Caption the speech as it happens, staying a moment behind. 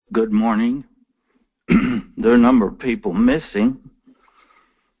good morning. There are a number of people missing.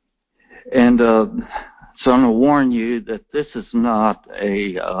 And so I'm going to warn you that this is not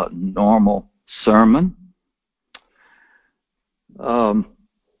a normal sermon. I'm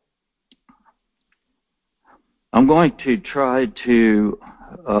going to try to,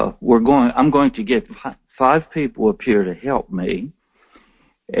 I'm going to get 5 people up here to help me.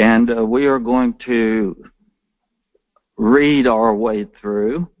 And we are going to read our way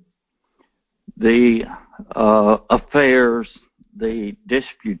through the affairs, the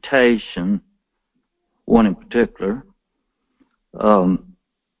disputation, one in particular,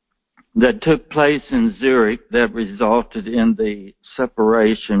 that took place in Zurich that resulted in the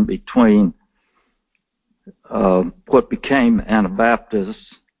separation between what became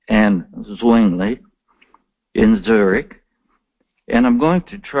Anabaptists and Zwingli in Zurich. And I'm going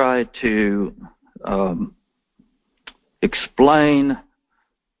to try to explain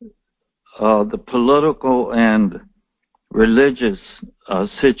the political and religious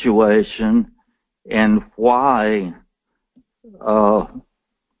situation and why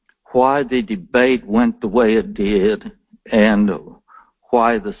the debate went the way it did and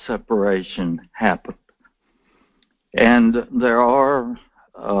why the separation happened. And there are,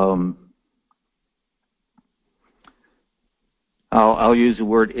 I'll use the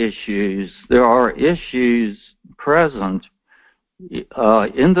word issues. There are issues present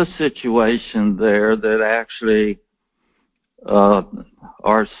in the situation there that actually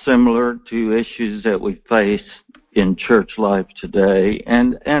are similar to issues that we face in church life today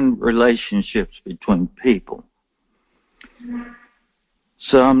and relationships between people.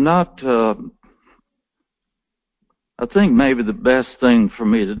 So I'm not, I think maybe the best thing for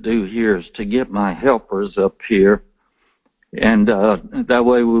me to do here is to get my helpers up here, and that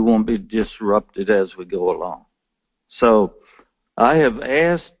way we won't be disrupted as we go along. So I have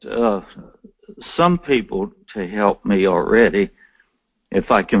asked some people to help me already,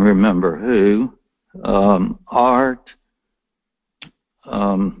 if I can remember who. Art.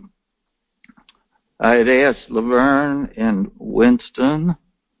 I had asked Laverne and Winston.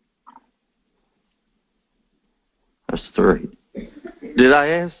 That's 3. Did I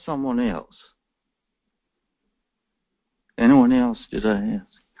ask someone else? Anyone else did I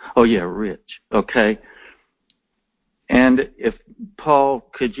ask? Oh, yeah, Rich. Okay. And if, Paul,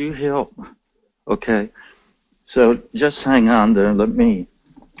 could you help? Okay. So just hang on there. Let me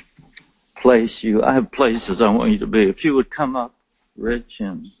place you. I have places I want you to be. If you would come up, Rich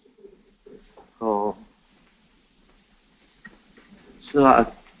and Paul. So I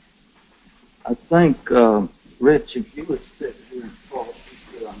think, Rich, if you would sit here and Paul, you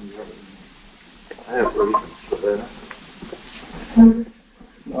sit on the other end. I have reasons for that.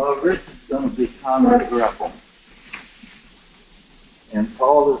 Rich is going to be Conrad Greppel. And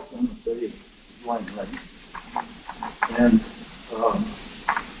Paul is going to be Zwingli. And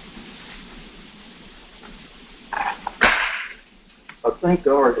I think,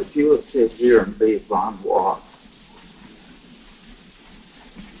 Art, if you would sit here and be Von Watt.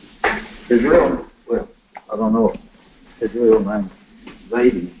 His real, well, I don't know his real name,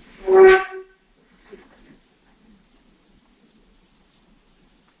 Beatty.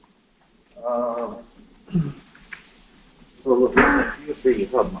 So look, if you would be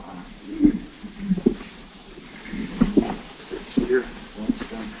Hubmine. Here,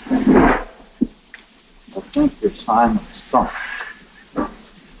 Winston. I think you're Simon Stump.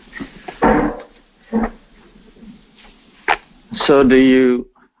 So do you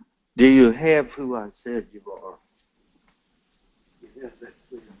have who I said you are? You have that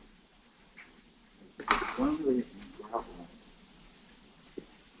clear. Zwingli and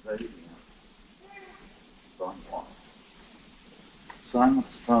Greppel. Simon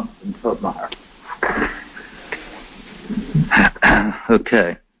Stump and Hubmire.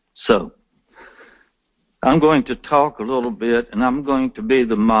 Okay, so I'm going to talk a little bit, and I'm going to be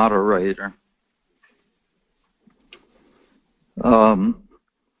the moderator.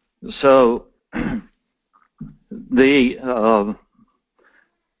 So the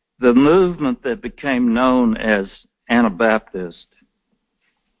movement that became known as Anabaptist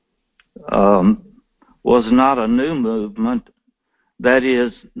was not a new movement. That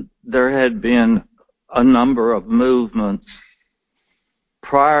is, there had been a number of movements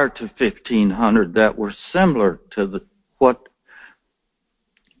prior to 1500 that were similar to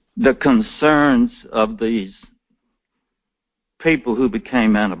the concerns of these people who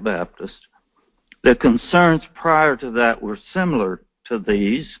became Anabaptist. The concerns prior to that were similar to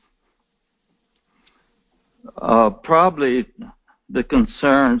these. Probably the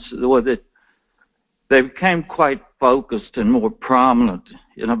concerns were that they became quite focused and more prominent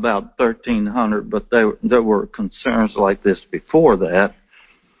in about 1300, but there were concerns like this before that.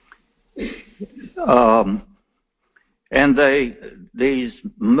 And these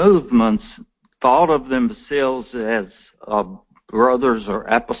movements thought of themselves as brothers or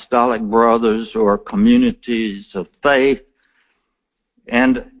apostolic brothers or communities of faith,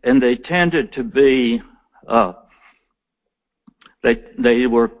 and they tended to be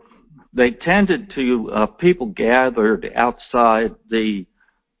people gathered outside the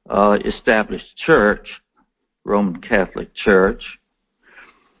established church, Roman Catholic Church,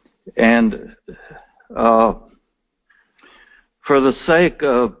 and for the sake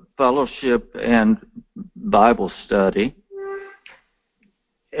of fellowship and Bible study,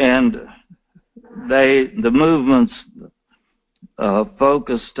 and the movements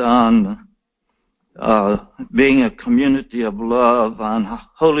focused on being a community of love, on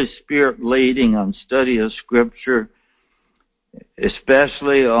Holy Spirit leading, on study of Scripture,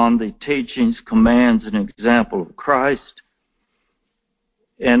 especially on the teachings, commands, and example of Christ.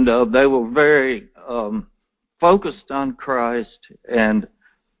 And they were very focused on Christ and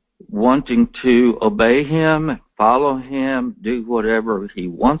wanting to obey Him, follow Him, do whatever He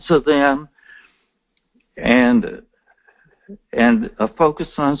wants of them, and a focus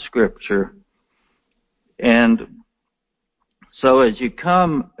on Scripture. And so as you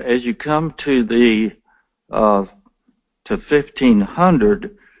come to the to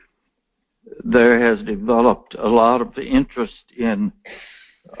 1500, there has developed a lot of interest in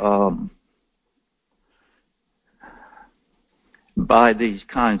by these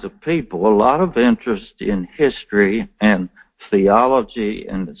kinds of people, a lot of interest in history and theology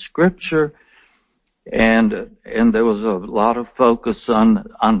and the Scripture, and there was a lot of focus on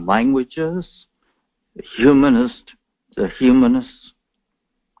languages, the humanists.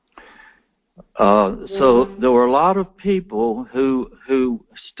 So there were a lot of people who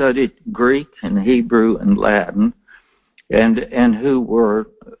studied Greek and Hebrew and Latin, and who were,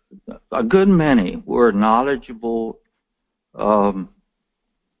 a good many were knowledgeable. I'll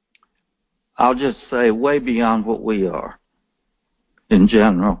just say way beyond what we are in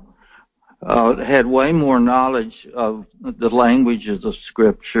general. Had way more knowledge of the languages of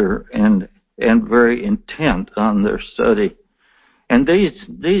Scripture and very intent on their study. And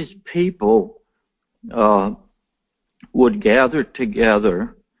these people would gather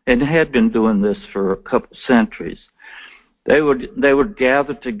together, and had been doing this for a couple centuries. They would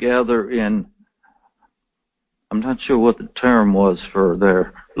gather together in, I'm not sure what the term was for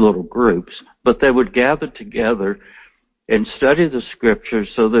their little groups, but they would gather together and study the Scriptures.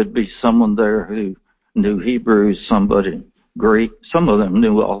 So there'd be someone there who knew Hebrew, somebody Greek. Some of them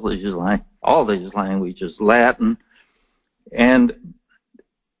knew all these languages, Latin, and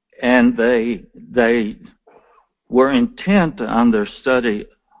they were intent on their study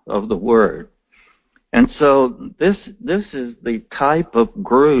of the Word. And so this is the type of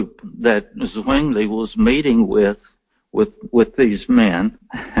group that Zwingli was meeting with these men.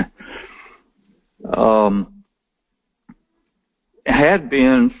 Had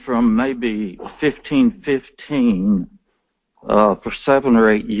been from maybe 1515 for 7 or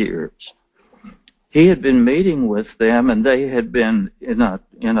 8 years. He had been meeting with them, and they had been in a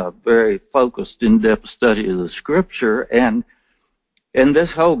very focused, in-depth study of the Scripture, and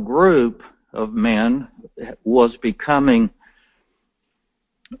this whole group of men was becoming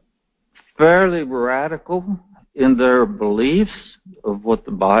fairly radical in their beliefs of what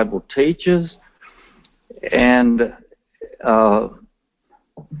the Bible teaches, and so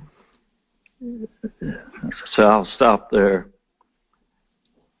I'll stop there.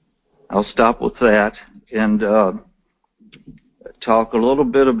 I'll stop with that and talk a little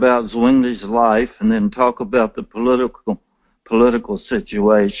bit about Zwingli's life, and then talk about the political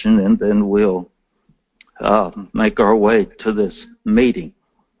situation, and then we'll make our way to this meeting.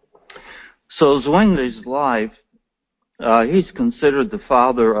 So Zwingli's life, he's considered the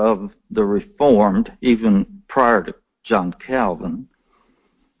father of the Reformed, even prior to John Calvin.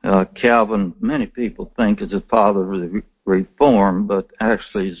 Calvin, many people think, is the father of the Reformed, but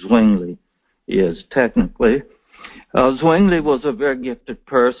actually Zwingli is technically. Zwingli was a very gifted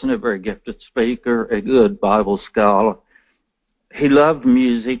person, a very gifted speaker, a good Bible scholar. He loved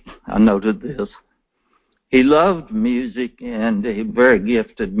music. I noted this. He loved music, and he was very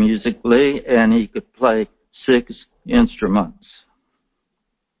gifted musically, and he could play 6 instruments.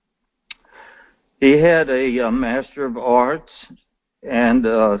 He had a Master of Arts, and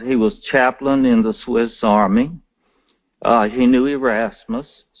he was chaplain in the Swiss Army. He knew Erasmus,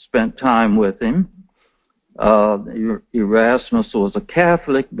 spent time with him. Erasmus was a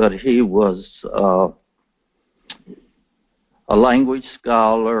Catholic, but he was a language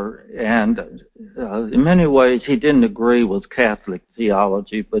scholar, and in many ways he didn't agree with Catholic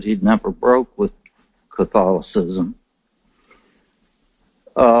theology, but he never broke with Catholicism.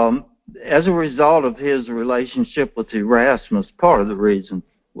 As a result of his relationship with Erasmus, part of the reason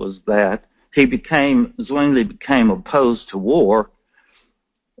was that Zwingli became opposed to war,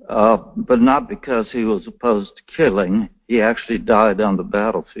 but not because he was opposed to killing. He actually died on the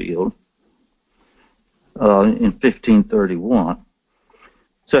battlefield in 1531.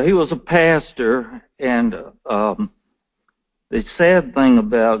 So he was a pastor, and the sad thing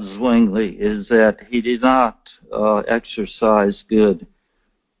about Zwingli is that he did not exercise good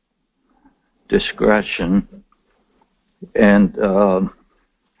discretion and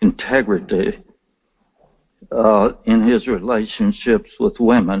integrity in his relationships with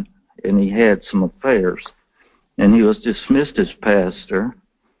women, and he had some affairs. And he was dismissed as pastor,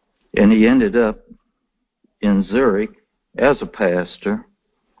 and he ended up in Zurich as a pastor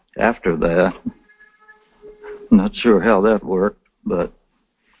after that. I'm not sure how that worked, but...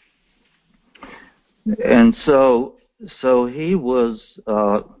 And so he was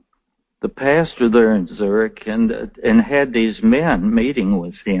the pastor there in Zurich, and had these men meeting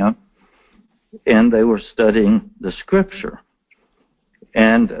with him, and they were studying the Scripture.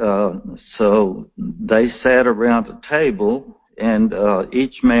 And so they sat around a table, and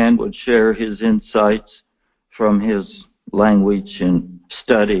each man would share his insights from his language and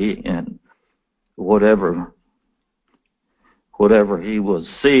study and whatever he was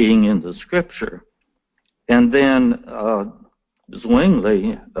seeing in the Scripture. And then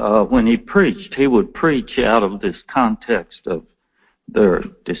Zwingli, when he preached, he would preach out of this context of their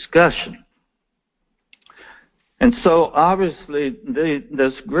discussion. And so obviously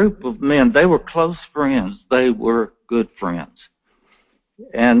this group of men, they were close friends. They were good friends.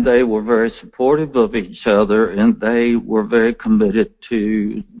 And they were very supportive of each other, and they were very committed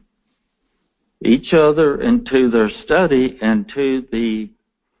to each other and to their study and to the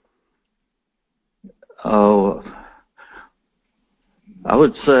I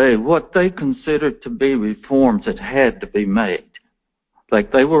would say what they considered to be reforms that had to be made.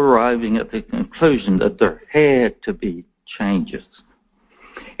 Like they were arriving at the conclusion that there had to be changes.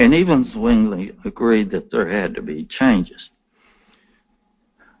 And even Zwingli agreed that there had to be changes.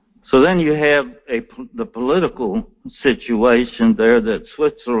 So then you have the political situation there, that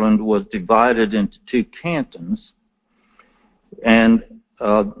Switzerland was divided into two cantons, and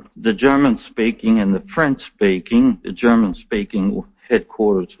the German-speaking and the French-speaking. The German-speaking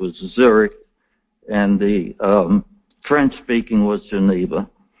headquarters was Zurich, and the French-speaking was Geneva.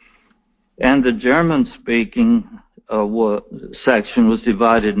 And the German-speaking section was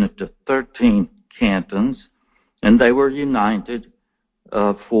divided into 13 cantons, and they were united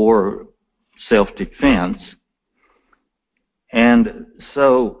for self-defense. And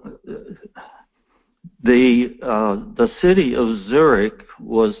so the city of Zurich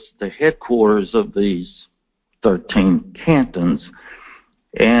was the headquarters of these 13 cantons,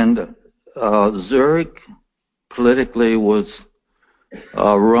 and Zurich politically was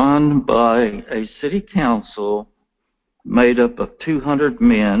run by a city council made up of 200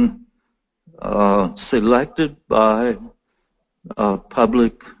 men selected by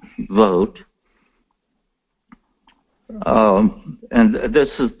public vote. And this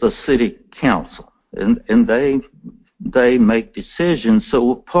is the city council, and they make decisions.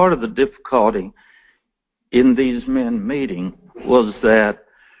 So part of the difficulty in these men meeting was that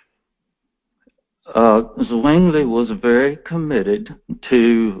Zwingli was very committed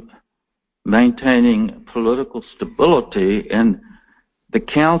to maintaining political stability, and the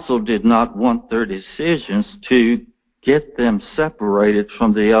council did not want their decisions to get them separated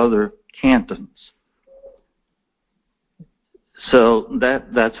from the other cantons. So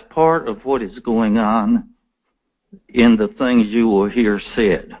that's part of what is going on in the things you will hear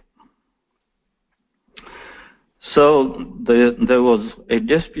said. So there was a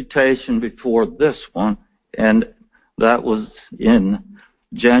disputation before this one, and that was on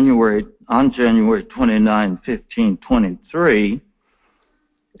January 29, 1523,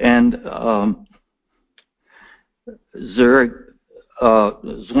 and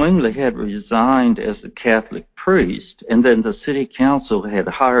Zwingli had resigned as the Catholic priest, and then the city council had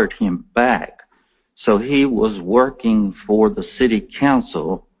hired him back. So he was working for the city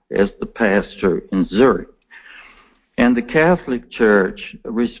council as the pastor in Zurich. And the Catholic Church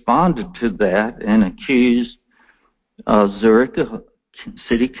responded to that and accused Zurich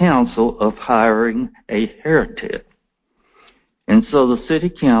City Council of hiring a heretic. And so the City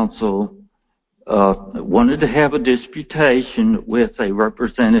Council wanted to have a disputation with a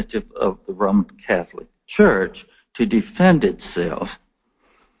representative of the Roman Catholic Church to defend itself.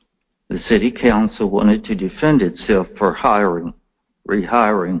 The city council wanted to defend itself for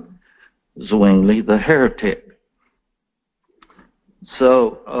rehiring Zwingli, the heretic.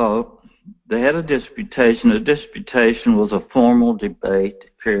 So they had a disputation. A disputation was a formal debate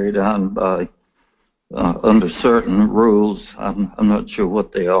carried on by under certain rules. I'm not sure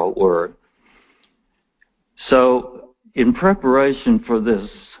what they all were. So in preparation for this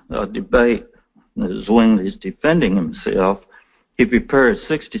debate, Zwingli's defending himself, he prepared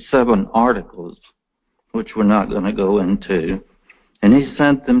 67 articles, which we're not going to go into, and he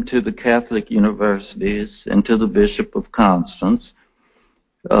sent them to the Catholic universities and to the Bishop of Constance,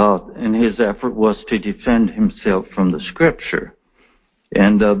 and his effort was to defend himself from the Scripture.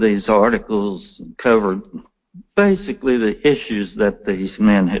 And these articles covered basically the issues that these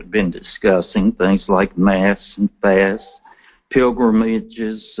men had been discussing, things like Mass and fasts,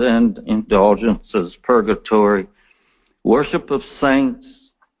 pilgrimages and indulgences, purgatory, worship of saints,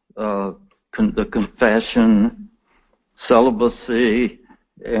 the confession, celibacy,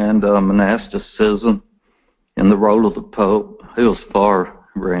 and monasticism, and the role of the Pope. It was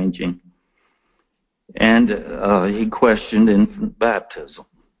far-ranging. And he questioned infant baptism.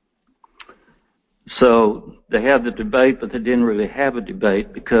 So they had the debate, but they didn't really have a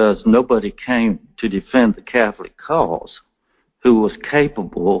debate because nobody came to defend the Catholic cause who was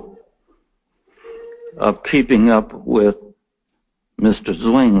capable of keeping up with Mr.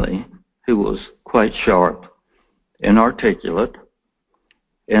 Zwingli, who was quite sharp and articulate.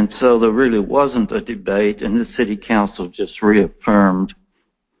 And so there really wasn't a debate, and the city council just reaffirmed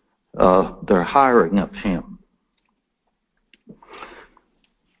their hiring of him.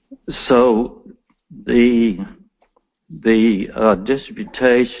 So the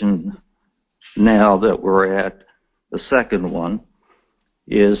disputation now that we're at, the second one,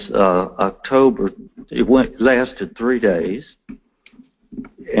 is October. It lasted 3 days,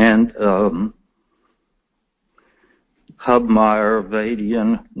 and Hubmaier,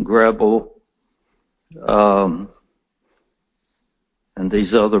 Vadian, Grebel, and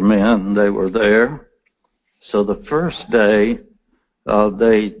these other men, they were there. So the first day,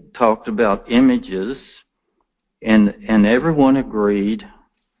 they talked about images, and everyone agreed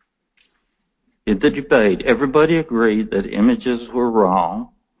in the debate. Everybody agreed that images were wrong,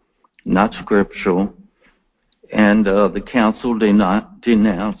 not scriptural, and the council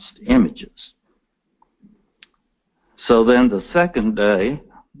denounced images. So then the second day,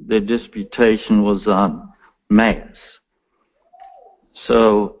 the disputation was on Mass.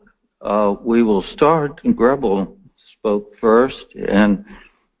 So we will start, and Grebel spoke first, and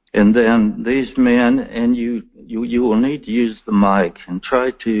then these men, and you will need to use the mic and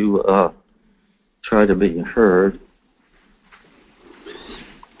try to be heard.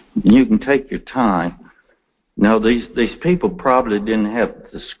 You can take your time. Now these people probably didn't have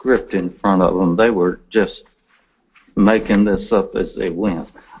the script in front of them. They were just making this up as they went.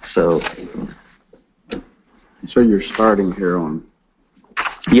 So you're starting here on.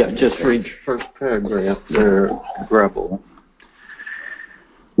 Yeah, just read the first paragraph there, Grebel.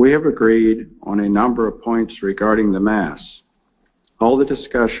 We have agreed on a number of points regarding the Mass. All the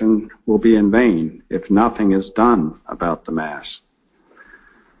discussion will be in vain if nothing is done about the Mass.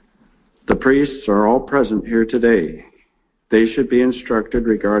 The priests are all present here today. They should be instructed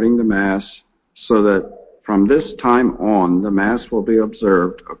regarding the Mass so that from this time on, the Mass will be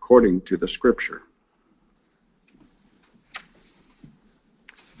observed according to the Scripture.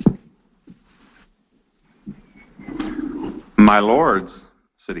 My lords,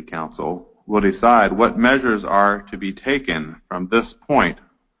 City Council, will decide what measures are to be taken from this point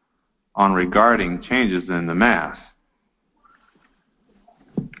on regarding changes in the Mass.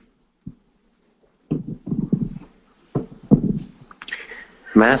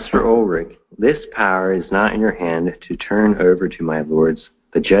 Master Ulrich, this power is not in your hand to turn over to my lords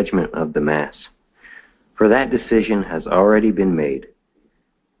the judgment of the Mass, for that decision has already been made.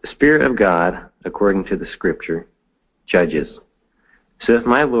 The Spirit of God, according to the Scripture, judges. So if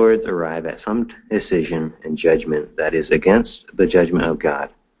my lords arrive at some decision and judgment that is against the judgment of God,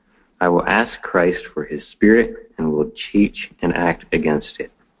 I will ask Christ for his Spirit and will teach and act against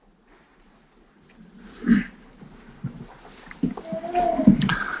it.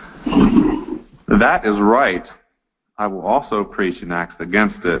 That is right. I will also preach and act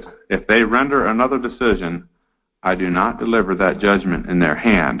against it. If they render another decision, I do not deliver that judgment in their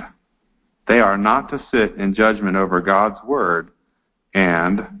hand. They are not to sit in judgment over God's word,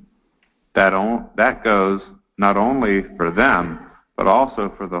 and that goes not only for them, but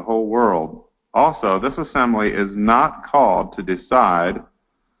also for the whole world. Also, this assembly is not called to decide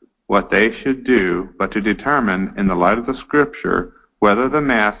what they should do, but to determine, in the light of the Scripture, whether the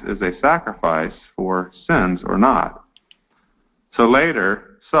Mass is a sacrifice for sins or not. So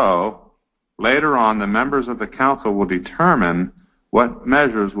later on, the members of the council will determine what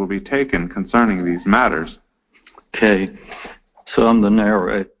measures will be taken concerning these matters. Okay, so I'm the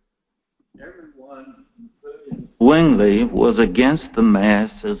narrator. Everyone, including Zwingli, was against the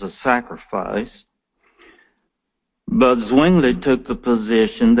Mass as a sacrifice, but Zwingli took the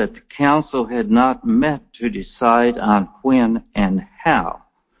position that the council had not met to decide on when and how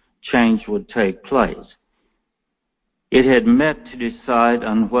change would take place. It had met to decide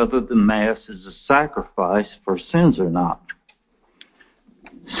on whether the Mass is a sacrifice for sins or not.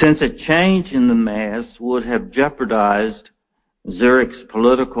 Since a change in the Mass would have jeopardized Zurich's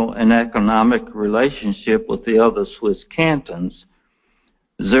political and economic relationship with the other Swiss cantons,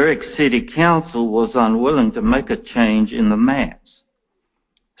 Zurich City Council was unwilling to make a change in the Mass.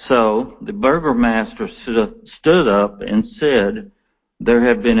 So the burgomaster stood up and said there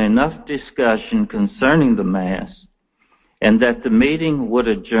had been enough discussion concerning the Mass and that the meeting would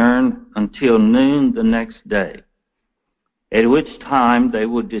adjourn until noon the next day, at which time they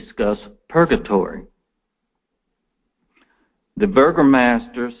would discuss purgatory. The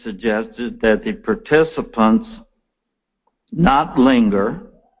burgomaster suggested that the participants not linger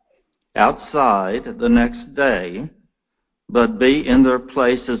outside the next day, but be in their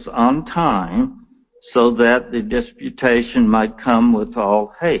places on time so that the disputation might come with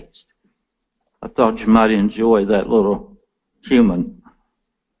all haste. I thought you might enjoy that little human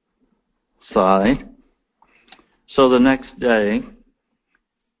side. So the next day,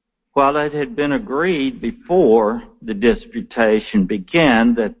 while it had been agreed before the disputation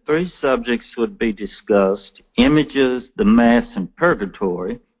began that 3 subjects would be discussed: images, the Mass, and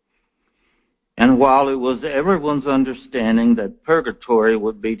purgatory, and while it was everyone's understanding that purgatory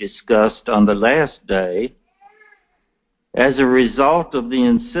would be discussed on the last day, as a result of the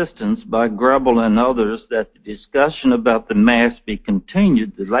insistence by Grebel and others that the discussion about the Mass be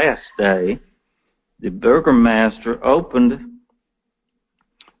continued the last day, the burgomaster opened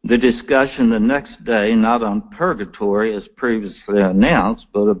the discussion the next day, not on purgatory as previously announced,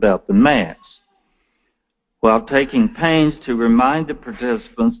 but about the Mass, while taking pains to remind the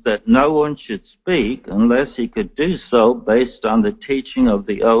participants that no one should speak unless he could do so based on the teaching of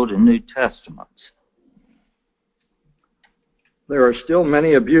the Old and New Testaments. There are still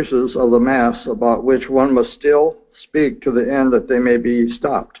many abuses of the Mass about which one must still speak to the end that they may be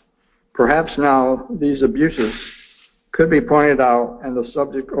stopped. Perhaps now these abuses could be pointed out and the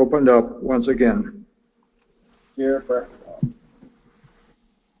subject opened up once again.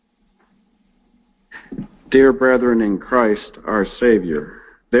 Dear brethren in Christ, our Savior,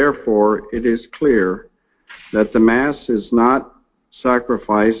 therefore it is clear that the Mass is not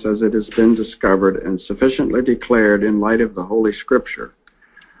sacrifice as it has been discovered and sufficiently declared in light of the Holy Scripture.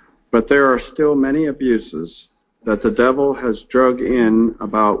 But there are still many abuses that the devil has drug in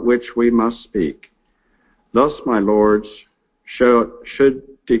about which we must speak. Thus, my lords, should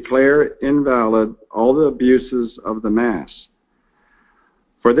declare invalid all the abuses of the Mass.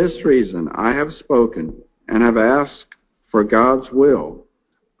 For this reason I have spoken and have asked for God's will,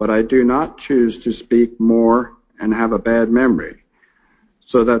 but I do not choose to speak more and have a bad memory,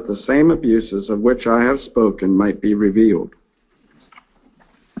 so that the same abuses of which I have spoken might be revealed.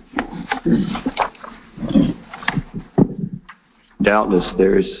 Doubtless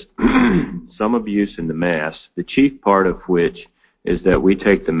there is some abuse in the Mass, the chief part of which is that we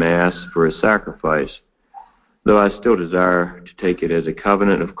take the Mass for a sacrifice, though I still desire to take it as a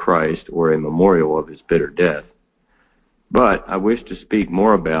covenant of Christ or a memorial of his bitter death. But I wish to speak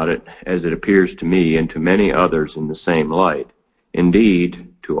more about it as it appears to me and to many others in the same light.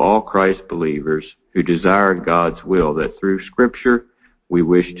 Indeed, to all Christ believers who desire God's will, that through Scripture we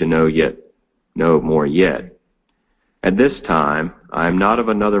wish to know more yet. At this time, I am not of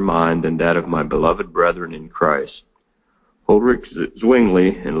another mind than that of my beloved brethren in Christ. Ulrich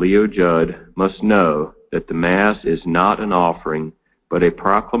Zwingli and Leo Judd must know that the Mass is not an offering, but a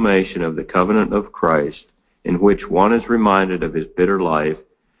proclamation of the covenant of Christ, in which one is reminded of his bitter life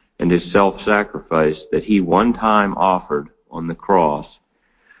and his self-sacrifice that he one time offered on the cross,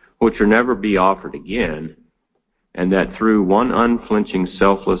 which will never be offered again, and that through one unflinching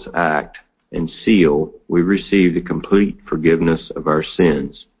selfless act and seal we receive the complete forgiveness of our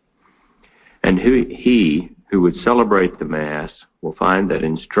sins. And he who would celebrate the Mass will find that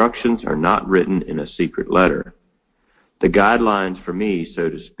instructions are not written in a secret letter. The guidelines for me, so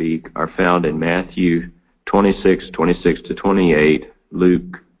to speak, are found in Matthew 26:26-28,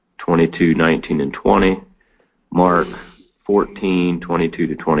 Luke 22:19 and 20, Mark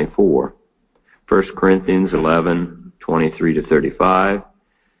 14:22-24, 1 Corinthians 11:23-35,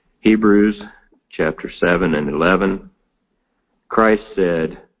 Hebrews chapter 7 and 11. Christ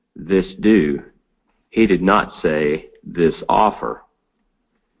said, "This do." He did not say, "This offer."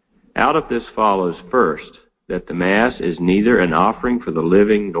 Out of this follows first that the Mass is neither an offering for the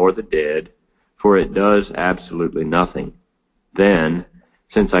living nor the dead, for it does absolutely nothing. Then,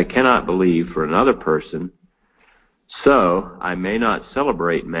 since I cannot believe for another person, so I may not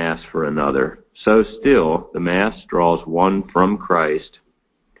celebrate Mass for another, so still the Mass draws one from Christ,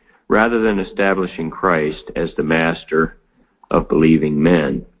 rather than establishing Christ as the master of believing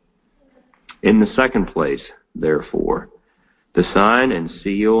men. In the second place, therefore, the sign and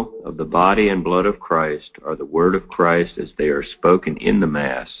seal of the body and blood of Christ are the word of Christ as they are spoken in the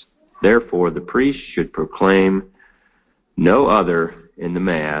Mass. Therefore, the priest should proclaim no other in the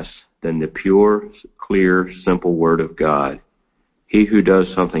Mass than the pure, clear, simple Word of God. He who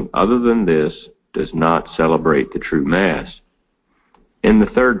does something other than this does not celebrate the true Mass. In the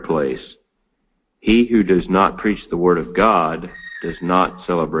third place, he who does not preach the Word of God does not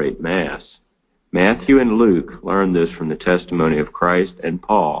celebrate Mass. Matthew and Luke learned this from the testimony of Christ and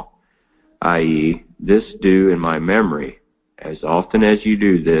Paul, i.e., "This do in my memory. As often as you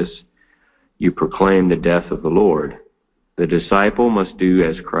do this, you proclaim the death of the Lord." The disciple must do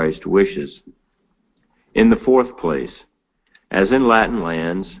as Christ wishes. In the fourth place, as in Latin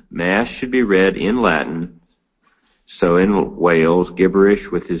lands, Mass should be read in Latin, so in Wales, gibberish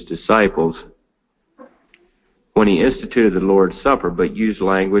with his disciples when he instituted the Lord's Supper, but used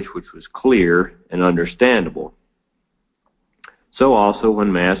language which was clear and understandable. So also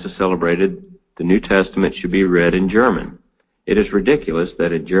when Mass is celebrated, the New Testament should be read in German. It is ridiculous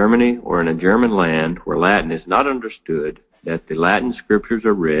that in Germany or in a German land where Latin is not understood, that the Latin scriptures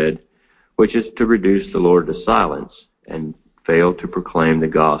are read, which is to reduce the Lord to silence, and fail to proclaim the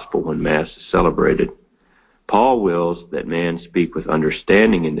gospel when Mass is celebrated. Paul wills that man speak with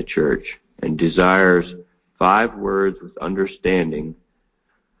understanding in the church, and desires 5 words with understanding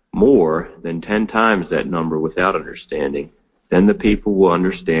more than 10 times that number without understanding. Then the people will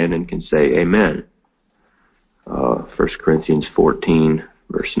understand and can say amen. 1 Corinthians 14,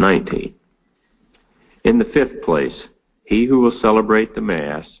 verse 19. In the fifth place, he who will celebrate the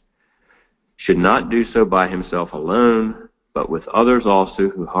Mass should not do so by himself alone, but with others also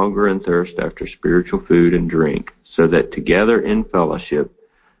who hunger and thirst after spiritual food and drink, so that together in fellowship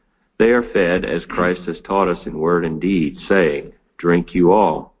they are fed as Christ has taught us in word and deed, saying, "Drink you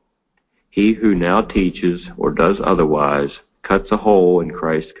all." He who now teaches or does otherwise cuts a hole in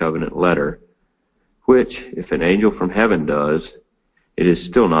Christ's covenant letter, which, if an angel from heaven does, it is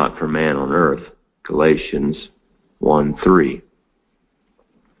still not for man on earth. Galatians 1:3.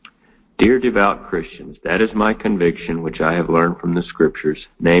 Dear devout Christians, that is my conviction which I have learned from the Scriptures,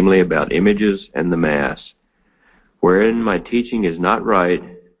 namely about images and the Mass. Wherein my teaching is not right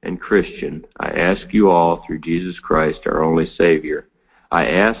and Christian, I ask you all, through Jesus Christ, our only Savior, I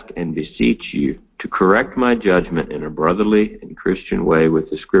ask and beseech you to correct my judgment in a brotherly and Christian way with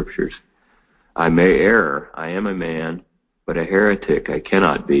the Scriptures. I may err, I am a man, but a heretic I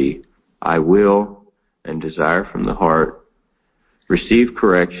cannot be. I will, and desire from the heart, receive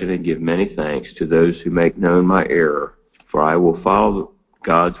correction and give many thanks to those who make known my error, for I will follow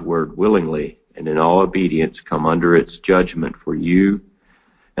God's word willingly, and in all obedience come under its judgment for you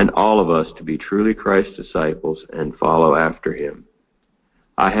and all of us to be truly Christ's disciples and follow after him.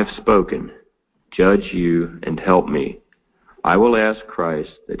 I have spoken. Judge you and help me. I will ask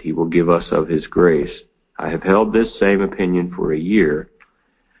Christ that he will give us of his grace. I have held this same opinion for a year,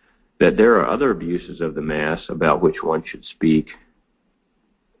 that there are other abuses of the Mass about which one should speak,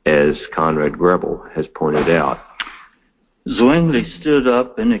 as Conrad Grebel has pointed out. Zwingli stood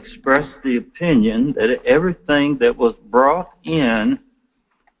up and expressed the opinion that everything that was brought in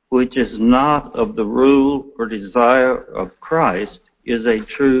which is not of the rule or desire of Christ is a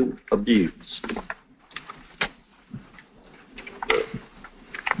true abuse.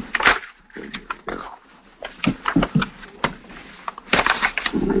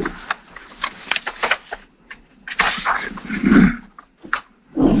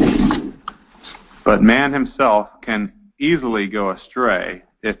 But man himself can easily go astray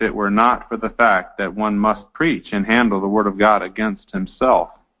if it were not for the fact that one must preach and handle the Word of God against himself.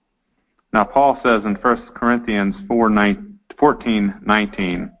 Now, Paul says in 1 Corinthians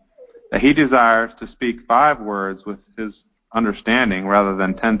 14:19 that he desires to speak 5 words with his understanding rather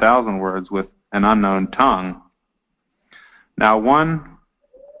than 10,000 words with an unknown tongue. Now, one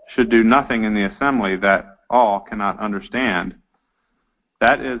should do nothing in the assembly that all cannot understand.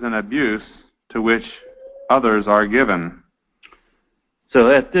 That is an abuse to which others are given. So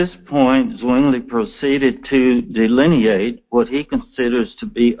at this point, Zwingli proceeded to delineate what he considers to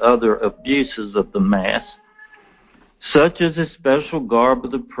be other abuses of the Mass, such as the special garb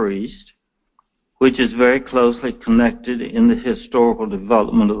of the priest, which is very closely connected in the historical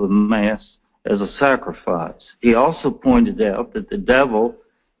development of the Mass as a sacrifice. He also pointed out that the devil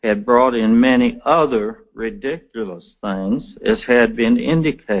had brought in many other ridiculous things, as had been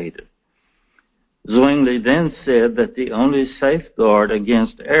indicated. Zwingli then said that the only safeguard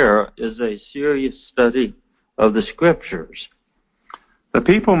against error is a serious study of the Scriptures. The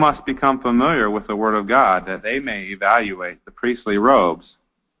people must become familiar with the Word of God that they may evaluate the priestly robes,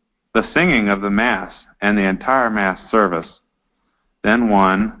 the singing of the Mass, and the entire Mass service. Then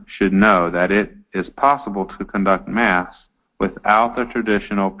one should know that it is possible to conduct Mass without the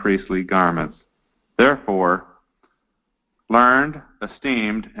traditional priestly garments. Therefore, learned,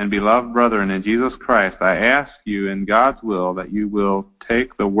 esteemed, and beloved brethren in Jesus Christ, I ask you in God's will that you will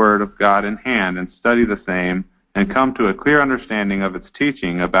take the Word of God in hand and study the same and come to a clear understanding of its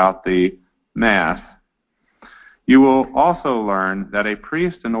teaching about the Mass. You will also learn that a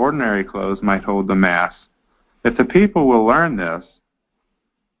priest in ordinary clothes might hold the Mass. If the people will learn this,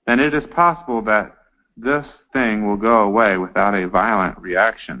 then it is possible that this thing will go away without a violent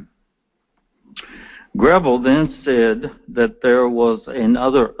reaction. Greville then said that there was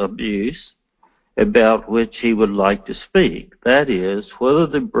another abuse about which he would like to speak. That is, whether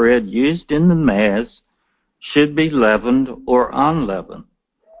the bread used in the Mass should be leavened or unleavened,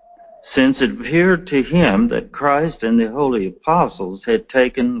 since it appeared to him that Christ and the holy apostles had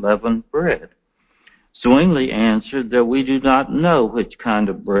taken leavened bread. Zwingli answered that we do not know which kind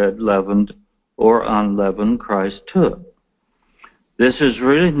of bread, leavened or unleavened, Christ took. This is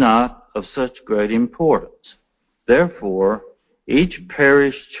really not of such great importance. Therefore, each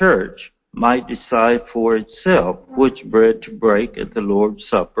parish church might decide for itself which bread to break at the Lord's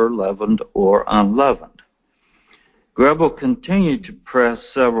Supper, leavened or unleavened. Greville continued to press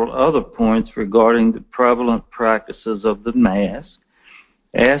several other points regarding the prevalent practices of the Mass,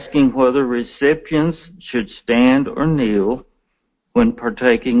 asking whether recipients should stand or kneel when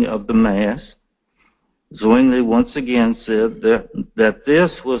partaking of the Mass. Zwingli once again said that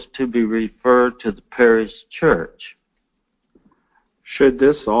this was to be referred to the parish church. Should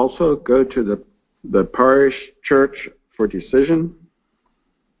this also go to the parish church for decision?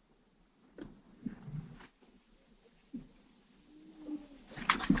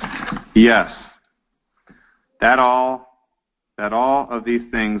 Yes, that all of these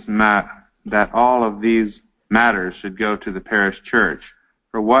matters should go to the parish church.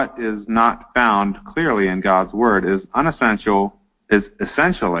 For what is not found clearly in God's word is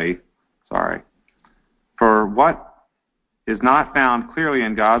essentially. For what is not found clearly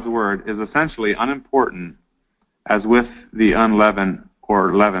in God's word is essentially unimportant, as with the unleavened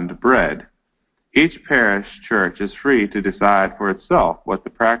or leavened bread. Each parish church is free to decide for itself what the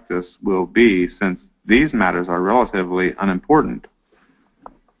practice will be, since these matters are relatively unimportant.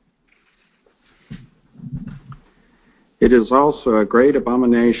 It is also a great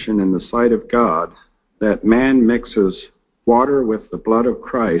abomination in the sight of God that man mixes water with the blood of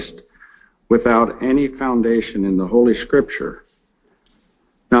Christ without any foundation in the Holy Scripture.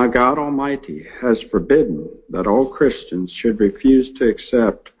 Now God Almighty has forbidden that all Christians should refuse to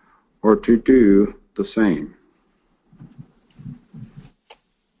accept or to do the same.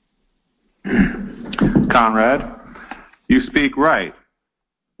 Conrad, you speak right.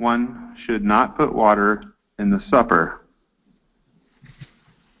 One should not put water in the supper.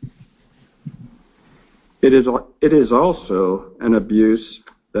 It is also an abuse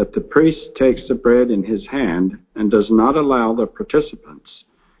that the priest takes the bread in his hand and does not allow the participants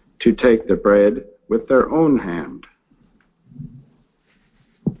to take the bread with their own hand.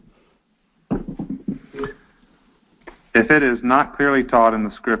 If it is not clearly taught in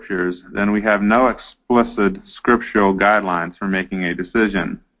the Scriptures, then we have no explicit scriptural guidelines for making a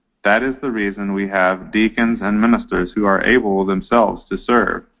decision. That is the reason we have deacons and ministers who are able themselves to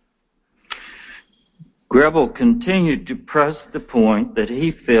serve. Greville continued to press the point that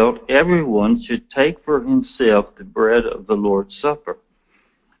he felt everyone should take for himself the bread of the Lord's Supper.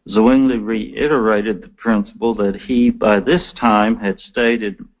 Zwingli reiterated the principle that he, by this time, had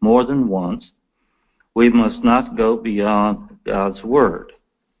stated more than once: we must not go beyond God's Word.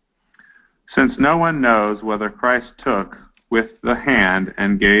 Since no one knows whether Christ took with the hand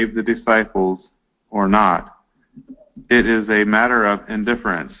and gave the disciples or not, it is a matter of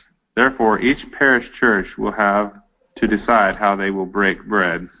indifference. Therefore, each parish church will have to decide how they will break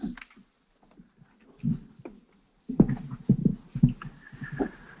bread.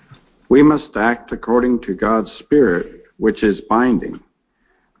 We must act according to God's Spirit, which is binding.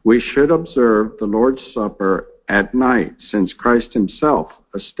 We should observe the Lord's Supper at night, since Christ himself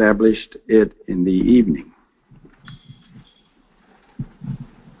established it in the evening.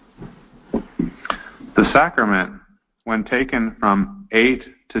 The sacrament, when taken from 8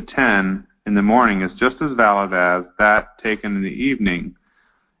 to 10 in the morning, is just as valid as that taken in the evening.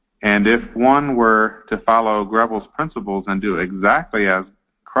 And if one were to follow Greville's principles and do exactly as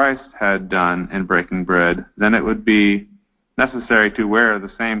Christ had done in breaking bread, then it would be necessary to wear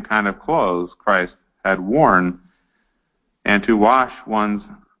the same kind of clothes Christ had worn and to wash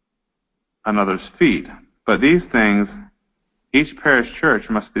another's feet. But these things each parish church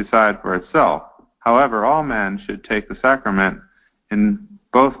must decide for itself. However, all men should take the sacrament in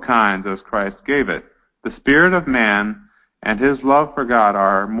both kinds as Christ gave it. The spirit of man and his love for God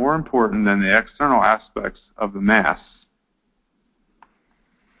are more important than the external aspects of the Mass.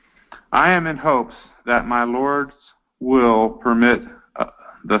 I am in hopes that my Lord's will permit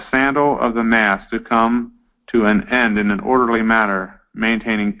the sandal of the Mass to come to an end in an orderly manner,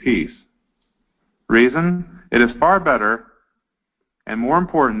 maintaining peace. Reason? It is far better and more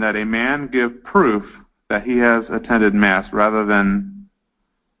important that a man give proof that he has attended Mass rather than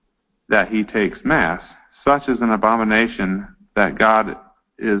that he takes Mass. Such is an abomination that God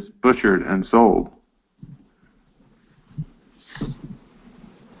is butchered and sold.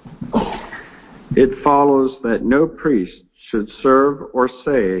 It follows that no priest should serve or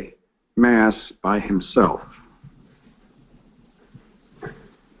say Mass by himself.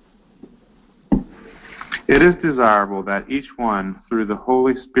 It is desirable that each one, through the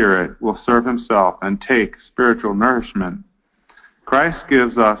Holy Spirit, will serve himself and take spiritual nourishment. Christ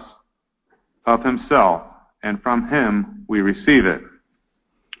gives us of himself, and from him we receive it.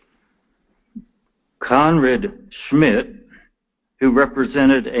 Conrad Schmidt, who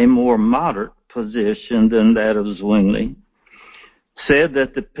represented a more moderate position than that of Zwingli, said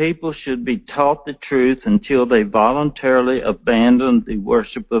that the people should be taught the truth until they voluntarily abandon the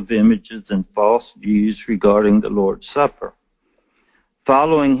worship of images and false views regarding the Lord's Supper.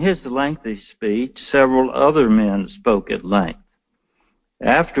 Following his lengthy speech, several other men spoke at length.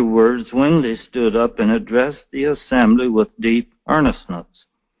 Afterwards, Zwingli stood up and addressed the assembly with deep earnestness.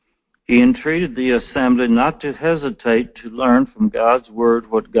 He entreated the assembly not to hesitate to learn from God's word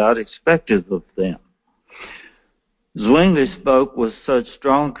what God expected of them. Zwingli spoke with such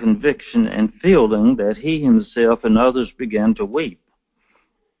strong conviction and feeling that he himself and others began to weep,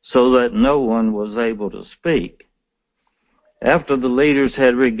 so that no one was able to speak. After the leaders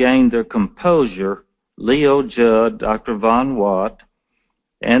had regained their composure, Leo Judd, Dr. von Watt,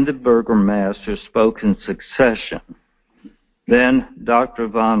 and the burgomaster spoke in succession. Then Dr.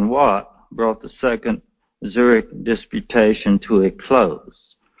 von Watt brought the second Zurich disputation to a close,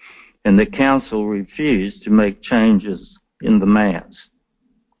 and the council refused to make changes in the Mass.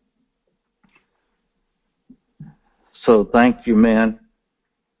 So thank you, men.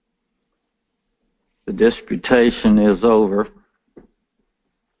 The disputation is over.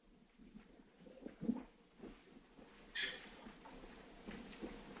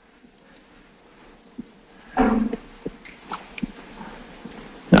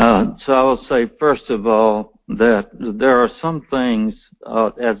 So I will say, first of all, that there are some things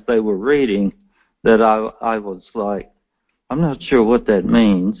as they were reading that I was like, I'm not sure what that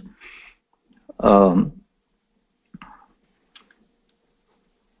means. So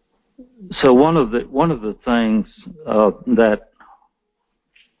one of the things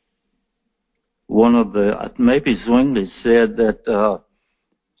maybe Zwingli said that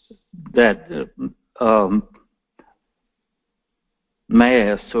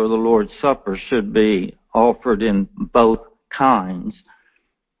Mass or the Lord's Supper should be offered in both kinds.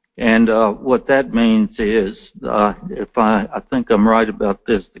 And what that means is, if I think I'm right about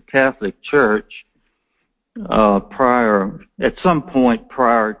this, the Catholic Church, at some point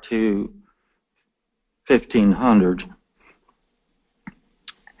prior to 1500,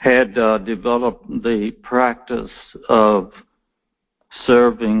 had developed the practice of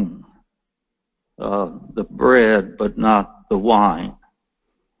serving the bread but not the wine.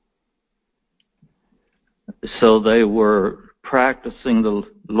 So they were practicing the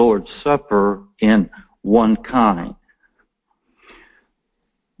Lord's Supper in one kind.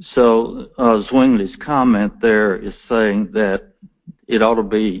 So Zwingli's comment there is saying that it ought to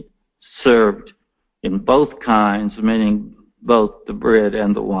be served in both kinds, meaning both the bread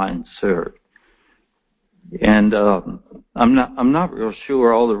and the wine served. And I'm not real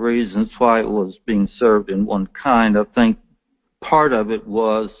sure all the reasons why it was being served in one kind. I think part of it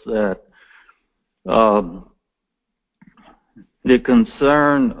was that the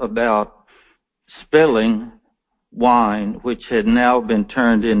concern about spilling wine, which had now been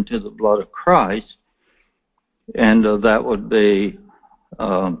turned into the blood of Christ, and that would be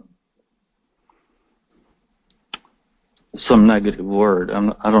some negative word.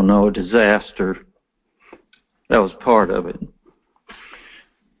 I don't know, a disaster. That was part of it.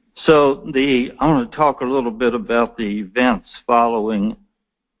 So I want to talk a little bit about the events following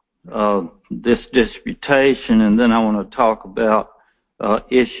this disputation, and then I want to talk about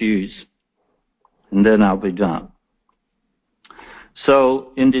issues, and then I'll be done.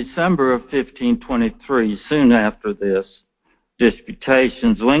 So in December of 1523, soon after this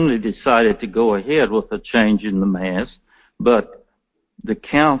disputation, Zwingli decided to go ahead with a change in the Mass, but the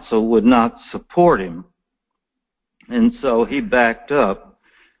council would not support him. And so he backed up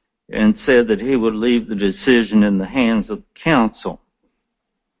and said that he would leave the decision in the hands of the council.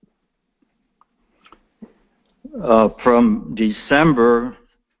 From December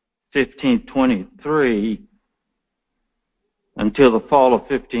 1523 until the fall of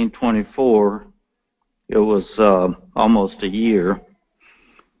 1524, it was almost a year.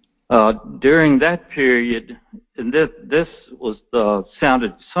 During that period, and this was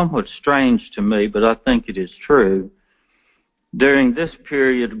sounded somewhat strange to me, but I think it is true. During this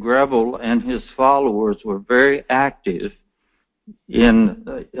period, Grebel and his followers were very active in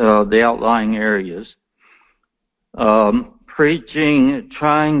the outlying areas, preaching,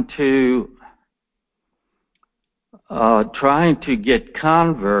 trying to get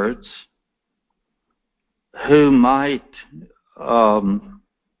converts who might,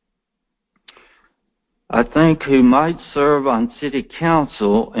 who might serve on city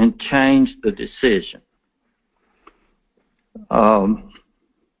council and change the decision. And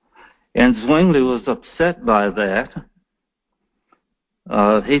Zwingli was upset by that.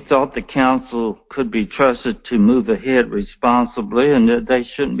 He thought the council could be trusted to move ahead responsibly and that they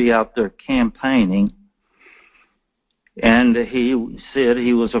shouldn't be out there campaigning. And he said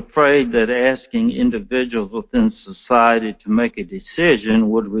he was afraid that asking individuals within society to make a decision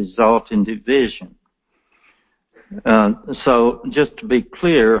would result in division. So just to be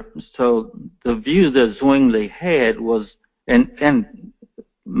clear, so the view that Zwingli had was, and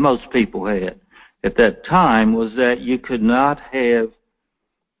most people had at that time, was that you could not have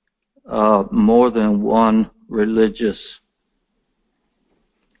more than one religious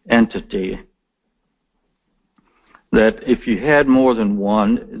entity. That if you had more than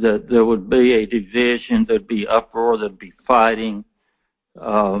one, that there would be a division, there'd be uproar, there'd be fighting.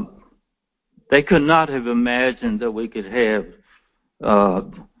 They could not have imagined that we could have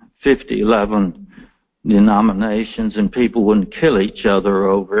 11 denominations and people wouldn't kill each other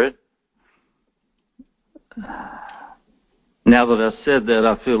over it. Now that I said that,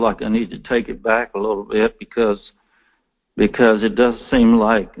 I feel like I need to take it back a little bit because it does seem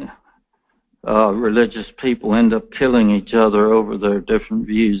like religious people end up killing each other over their different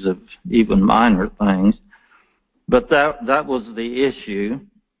views of even minor things. But that was the issue.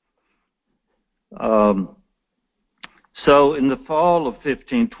 So in the fall of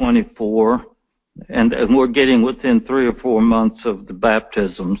 1524, and we're getting within 3 or 4 months of the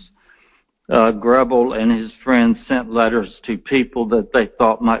baptisms, Grebel and his friends sent letters to people that they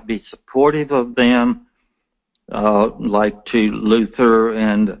thought might be supportive of them, like to Luther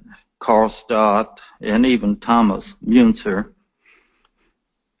and Karlstadt and even Thomas Müntzer.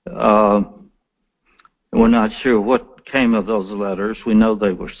 We're not sure what came of those letters. We know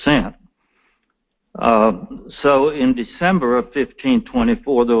they were sent. So in December of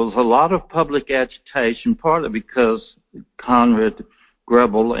 1524, there was a lot of public agitation, partly because Conrad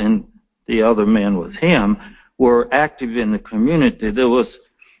Grebel and the other men with him were active in the community. There was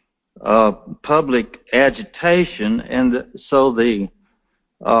public agitation, and so the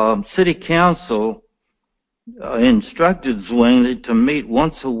city council instructed Zwingli to meet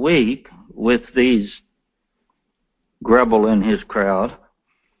once a week with these Grebel and his crowd,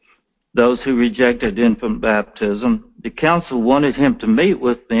 those who rejected infant baptism. The council wanted him to meet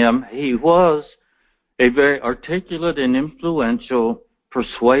with them. He was a very articulate and influential,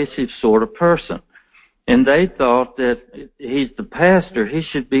 persuasive sort of person. And they thought that he's the pastor. He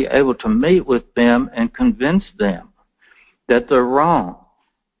should be able to meet with them and convince them that they're wrong.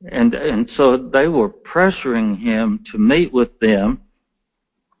 And so they were pressuring him to meet with them.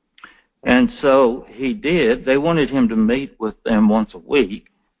 And so he did. They wanted him to meet with them once a week.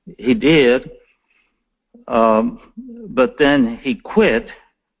 He did, but then he quit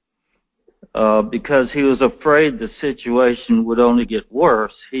because he was afraid the situation would only get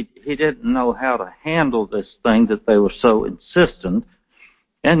worse. He didn't know how to handle this thing that they were so insistent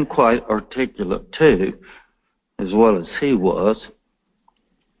and quite articulate too, as well as he was.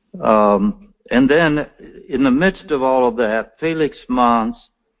 And then in the midst of all of that, Felix Mons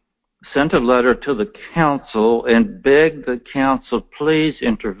sent a letter to the council and begged the council, please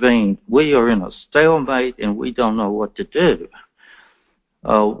intervene. We are in a stalemate and we don't know what to do.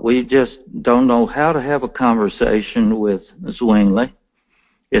 We just don't know how to have a conversation with Zwingli.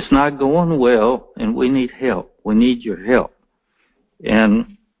 It's not going well and we need help. We need your help.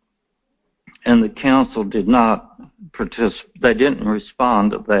 And the council did not participate. They didn't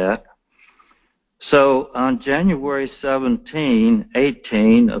respond to that. So on January 18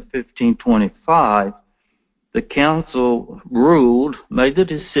 of 1525, the council made the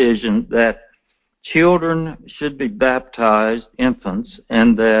decision that children should be baptized, infants,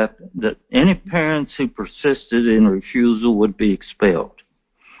 and that any parents who persisted in refusal would be expelled.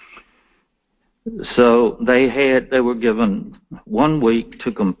 So they were given 1 week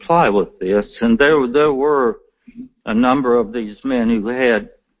to comply with this, and there were a number of these men who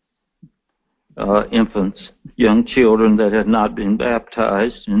had infants, young children that had not been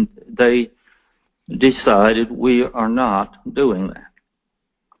baptized, and they decided we are not doing that.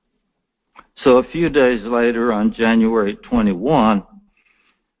 So a few days later, on January 21,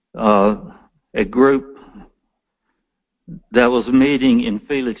 a group that was meeting in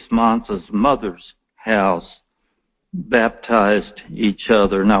Felix Mons's mother's house baptized each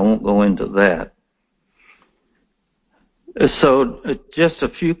other, and I won't go into that. So just a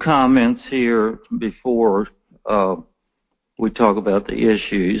few comments here before we talk about the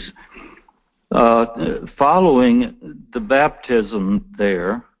issues. Following the baptism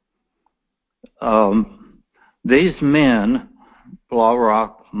there, these men,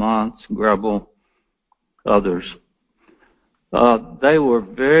 Blaurock, Mons, Grebel, others, they were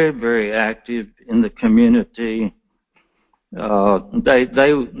very, very active in the community. I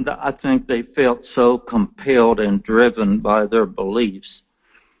think they felt so compelled and driven by their beliefs.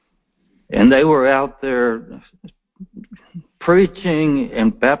 And they were out there preaching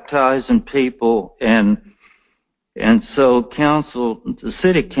and baptizing people, and so the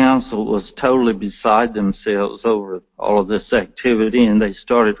city council was totally beside themselves over all of this activity, and they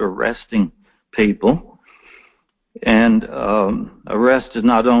started arresting people and arrested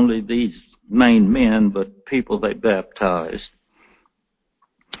not only these main men, but people they baptized.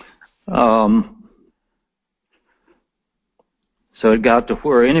 So it got to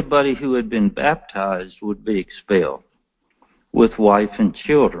where anybody who had been baptized would be expelled with wife and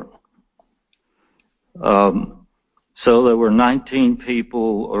children. So there were 19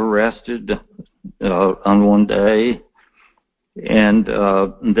 people arrested on one day, and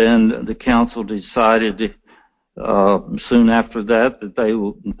then the council decided soon after that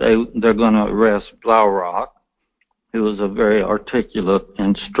they're going to arrest Blaurock, who was a very articulate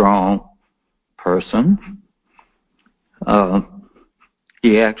and strong person.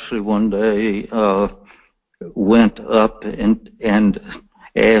 He actually one day went up and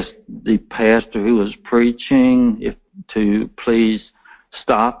asked the pastor who was preaching to please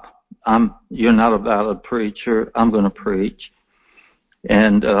stop. You're not a valid preacher. I'm going to preach.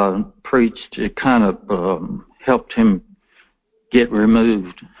 And preached. It kind of helped him get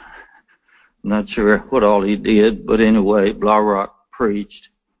removed. I'm not sure what all he did, but anyway, Blaurock preached.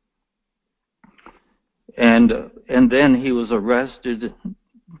 And then he was arrested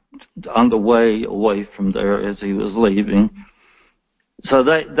on the way away from there as he was leaving. So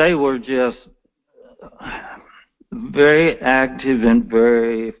they were just very active and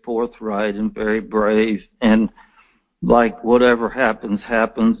very forthright and very brave, and like whatever happens,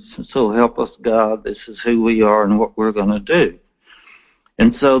 happens. So help us God, this is who we are and what we're going to do.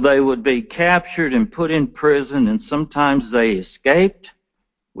 And so they would be captured and put in prison, and sometimes they escaped.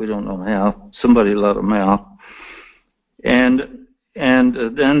 We don't know how. Somebody let them out. And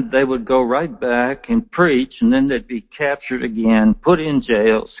then they would go right back and preach, and then they'd be captured again, put in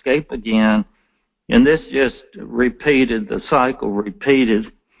jail, escape again. And this just repeated, the cycle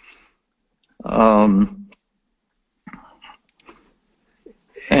repeated.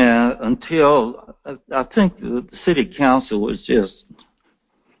 And until I think the city council was just,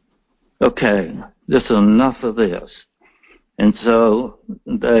 okay, this is enough of this. And so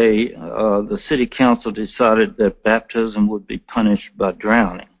the city council decided that baptism would be punished by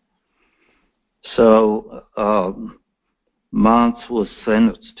drowning. So Mons was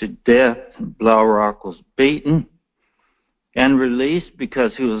sentenced to death. Blaurock was beaten and released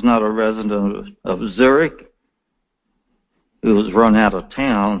because he was not a resident of Zurich. He was run out of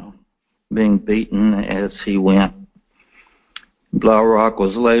town, being beaten as he went. Blaurock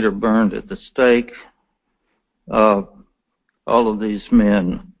was later burned at the stake. All of these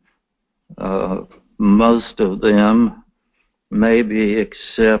men, most of them, maybe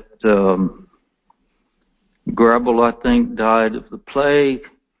except Grubble, I think, died of the plague.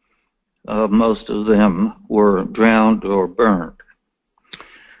 Most of them were drowned or burned.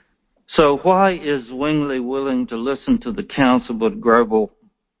 So why is Zwingli willing to listen to the counsel, but Grubble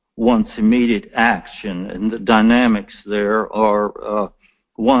wants immediate action? And the dynamics there are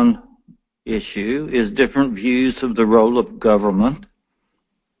one issue is different views of the role of government.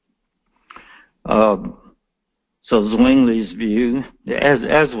 So Zwingli's view,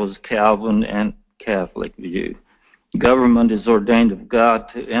 as was Calvin and Catholic view, government is ordained of God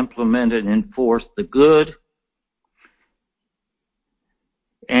to implement and enforce the good,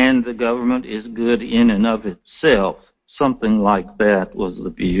 and the government is good in and of itself. Something like that was the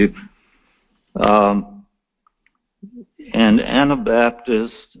view. And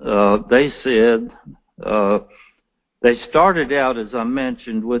Anabaptists, they said, they started out, as I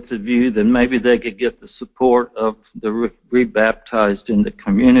mentioned, with the view that maybe they could get the support of the rebaptized in the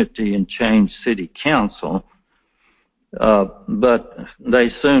community and change city council. But they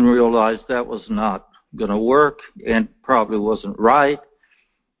soon realized that was not going to work and probably wasn't right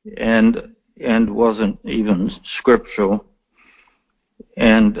and wasn't even scriptural.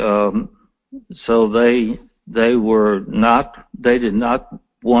 And so they did not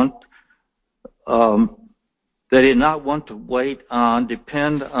want to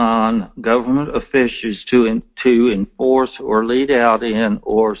depend on government officials to enforce or lead out in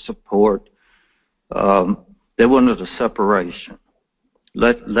or support. They wanted a separation.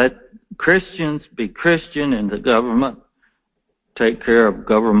 Let Christians be Christian and the government take care of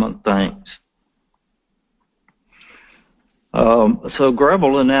government things. So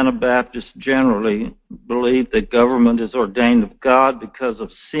Grubble and Anabaptists generally believe that government is ordained of God because of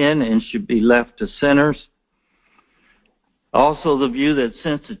sin and should be left to sinners. Also the view that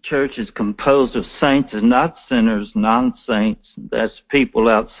since the church is composed of saints and not sinners, non-saints, that's people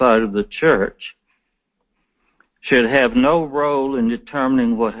outside of the church, should have no role in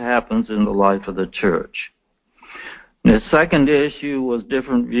determining what happens in the life of the church. And the second issue was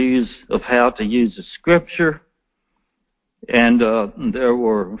different views of how to use the scripture. And there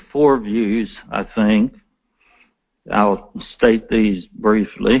were 4 views, I think. I'll state these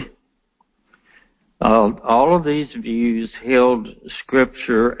briefly. All of these views held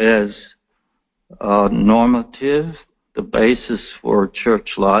Scripture as normative, the basis for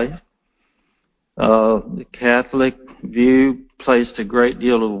church life. The Catholic view placed a great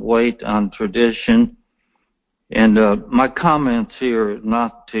deal of weight on tradition. And my comments here are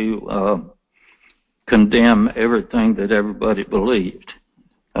not to condemn everything that everybody believed.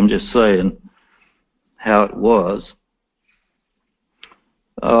 I'm just saying how it was.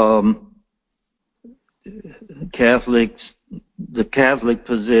 The Catholic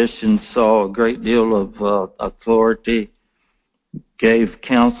position saw a great deal of authority, gave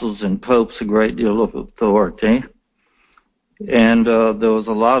councils and popes a great deal of authority, and there was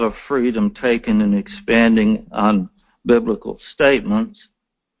a lot of freedom taken in expanding on biblical statements,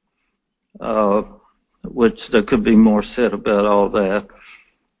 which there could be more said about all that.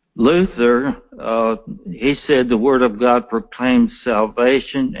 Luther, he said the Word of God proclaims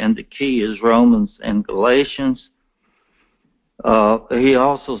salvation, and the key is Romans and Galatians. He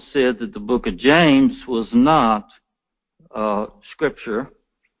also said that the book of James was not Scripture,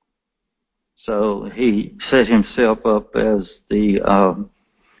 so he set himself up as the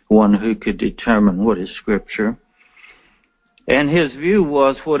one who could determine what is Scripture. And his view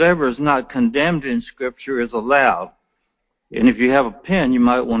was whatever is not condemned in Scripture is allowed. And if you have a pen, you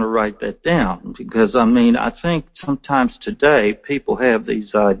might want to write that down, because, I think sometimes today people have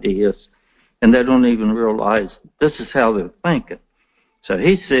these ideas and they don't even realize this is how they're thinking. So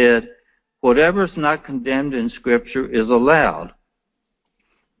he said, whatever is not condemned in Scripture is allowed.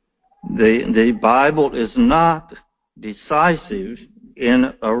 The Bible is not decisive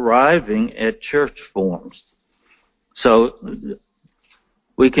in arriving at church forms. So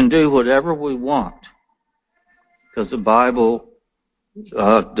we can do whatever we want, because the Bible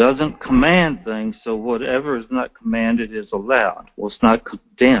doesn't command things, so whatever is not commanded is allowed. Well, it's not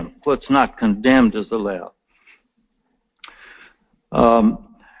condemned. What's not condemned is allowed.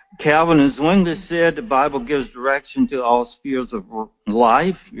 Calvin and Zwingli said the Bible gives direction to all spheres of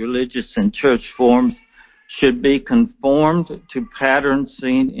life. Religious and church forms should be conformed to patterns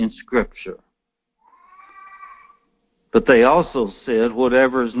seen in Scripture. But they also said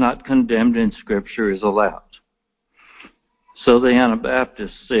whatever is not condemned in Scripture is allowed. So the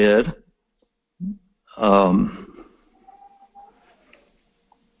Anabaptists said,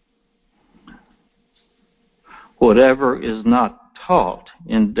 whatever is not taught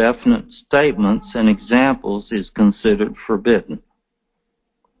in definite statements and examples is considered forbidden.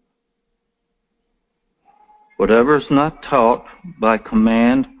 Whatever is not taught by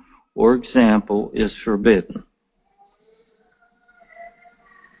command or example is forbidden.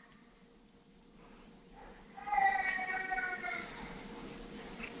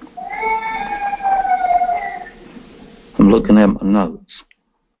 I'm looking at my notes.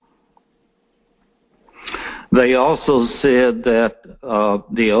 They also said that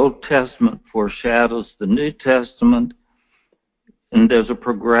the Old Testament foreshadows the New Testament, and there's a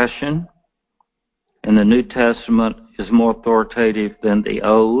progression, and the New Testament is more authoritative than the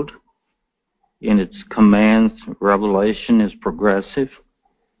Old in its commands. Revelation is progressive.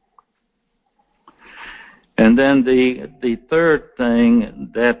 And then the third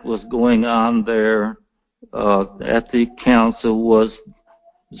thing that was going on there at the council was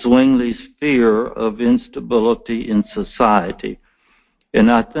Zwingli's fear of instability in society.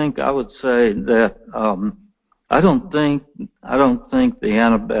 And I think I would say that I don't think the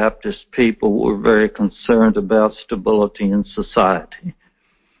Anabaptist people were very concerned about stability in society.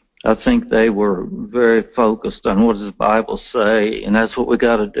 I think they were very focused on what does the Bible say, and that's what we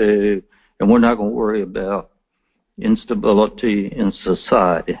got to do, and we're not going to worry about instability in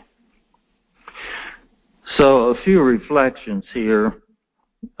society. So a few reflections here.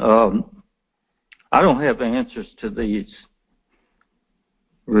 I don't have answers to these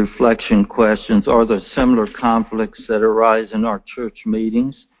reflection questions. Are there similar conflicts that arise in our church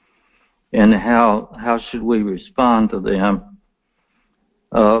meetings? And how should we respond to them?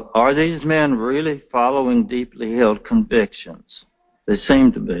 Are these men really following deeply held convictions? They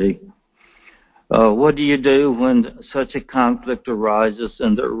seem to be. What do you do when such a conflict arises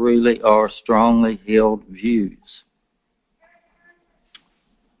and there really are strongly held views?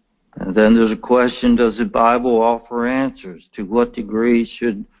 And then there's a question, does the Bible offer answers? To what degree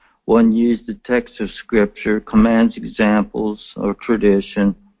should one use the text of Scripture, commands, examples, or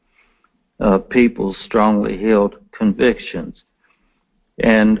tradition, people's strongly held convictions?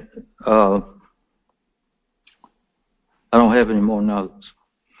 And I don't have any more notes.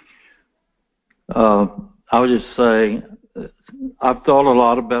 I'll just say I've thought a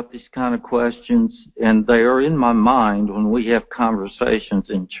lot about these kind of questions, and they are in my mind when we have conversations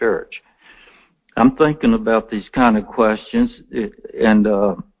in church. I'm thinking about these kind of questions and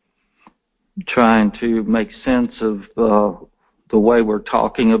trying to make sense of the way we're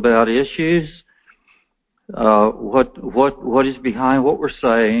talking about issues, what is behind what we're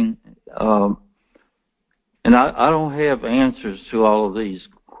saying, and I don't have answers to all of these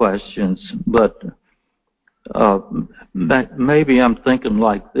questions, but maybe I'm thinking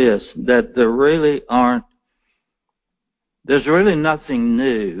like this, that there's really nothing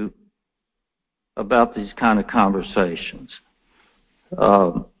new about these kind of conversations.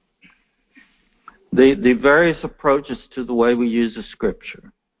 The various approaches to the way we use the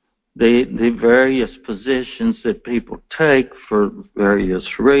Scripture, the various positions that people take for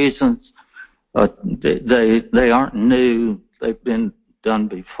various reasons, they aren't new. They've been done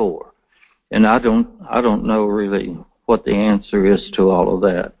before. And I don't know really what the answer is to all of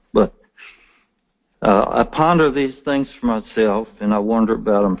that. But I ponder these things for myself, and I wonder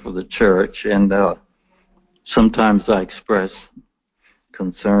about them for the church. And sometimes I express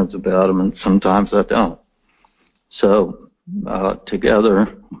concerns about them, and sometimes I don't. So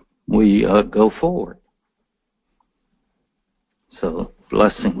together we go forward. So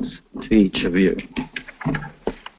blessings to each of you.